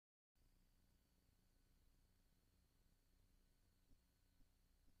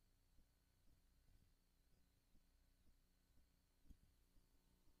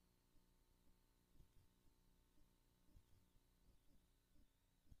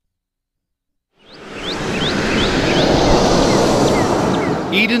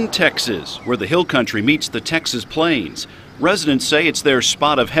Eden, Texas, where the hill country meets the Texas plains. Residents say it's their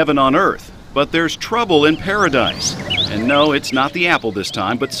spot of heaven on earth, but there's trouble in paradise. And no, it's not the apple this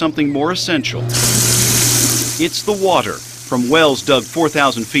time, but something more essential. It's the water. From wells dug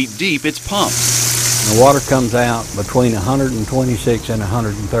 4,000 feet deep, it's pumped. The water comes out between 126 and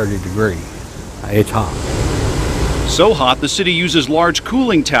 130 degrees. It's hot. So hot, the city uses large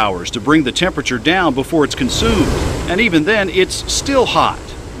cooling towers to bring the temperature down before it's consumed. And even then, it's still hot.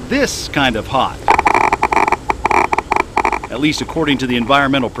 This kind of hot. At least according to the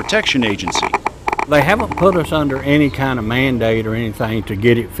Environmental Protection Agency. They haven't put us under any kind of mandate or anything to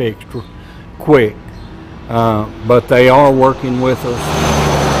get it fixed quick, but they are working with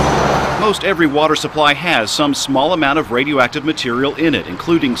us. Most every water supply has some small amount of radioactive material in it,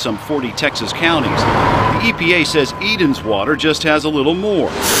 including some 40 Texas counties. The EPA says Eden's water just has a little more.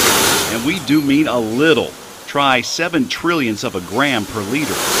 And we do mean a little. Try 7 trillionths of a gram per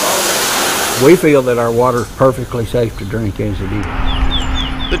liter. We feel that our water is perfectly safe to drink as it is.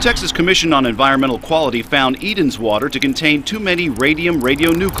 The Texas Commission on Environmental Quality found Eden's water to contain too many radium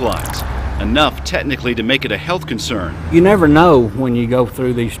radionuclides, enough technically to make it a health concern. You never know when you go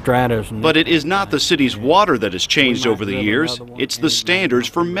through these stratas. But it is not the city's water that has changed over the years. It's the standards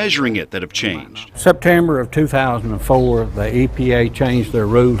for measuring it that have changed. September of 2004, the EPA changed their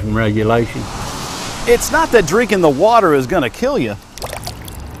rules and regulations. It's not that drinking the water is going to kill you.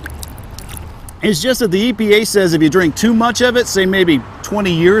 It's just that the EPA says if you drink too much of it, say maybe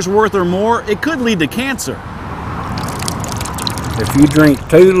 20 years worth or more, it could lead to cancer. If you drink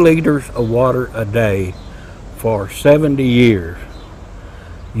 2 liters of water a day for 70 years,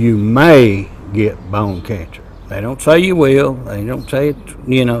 you may get bone cancer. They don't say you will. They don't say it,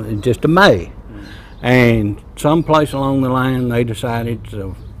 it's just a may. And someplace along the line, they decided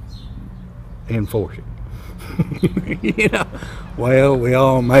to enforce it. Well, we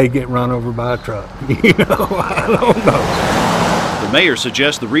all may get run over by a truck. I don't know. The mayor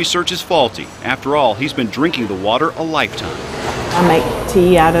suggests the research is faulty. After all, he's been drinking the water a lifetime. I make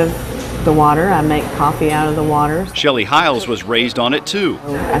tea out of the water. I make coffee out of the water. Shelley Hiles was raised on it too.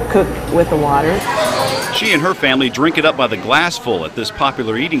 I cook with the water. She and her family drink it up by the glassful at this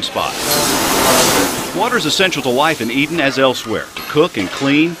popular eating spot. Water is essential to life in Eden as elsewhere, to cook and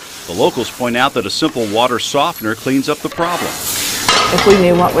clean. The locals point out that a simple water softener cleans up the problem. If we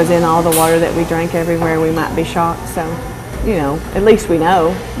knew what was in all the water that we drank everywhere, we might be shocked. So, at least we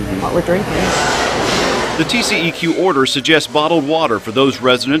know what we're drinking. The TCEQ order suggests bottled water for those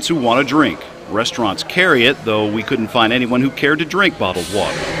residents who want to drink. Restaurants carry it, though we couldn't find anyone who cared to drink bottled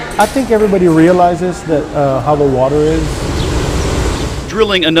water. I think everybody realizes that how the water is.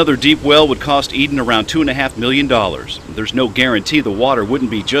 Drilling another deep well would cost Eden around $2.5 million. There's no guarantee the water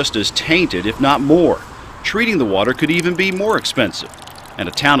wouldn't be just as tainted, if not more. Treating the water could even be more expensive. And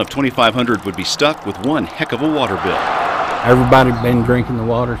a town of 2,500 would be stuck with one heck of a water bill. Everybody's been drinking the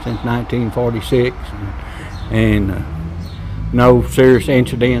water since 1946, and no serious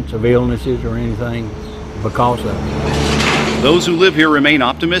incidents of illnesses or anything because of it. Those who live here remain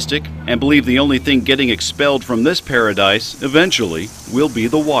optimistic and believe the only thing getting expelled from this paradise eventually will be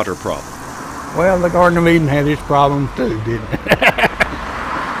the water problem. Well, the Garden of Eden had its problems too, didn't it?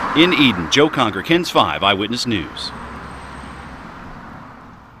 In Eden, Joe Conger, KENS 5 Eyewitness News.